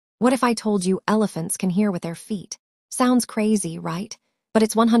What if I told you elephants can hear with their feet? Sounds crazy, right? But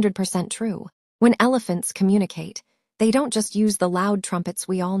it's 100% true. When elephants communicate, they don't just use the loud trumpets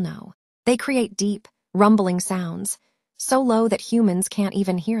we all know. They create deep, rumbling sounds, so low that humans can't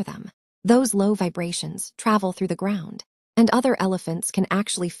even hear them. Those low vibrations travel through the ground, and other elephants can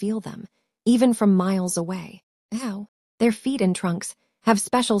actually feel them, even from miles away. How? Their feet and trunks have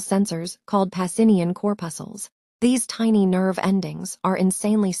special sensors called Pacinian corpuscles. These tiny nerve endings are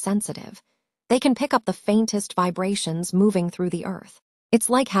insanely sensitive. They can pick up the faintest vibrations moving through the earth. It's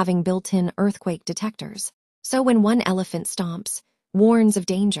like having built-in earthquake detectors. So when one elephant stomps, warns of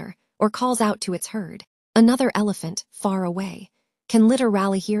danger, or calls out to its herd, another elephant, far away, can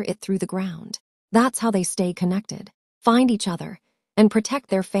literally hear it through the ground. That's how they stay connected, find each other, and protect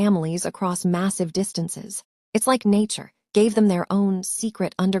their families across massive distances. It's like nature gave them their own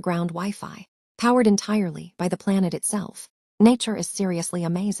secret underground Wi-Fi, powered entirely by the planet itself. Nature is seriously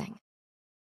amazing.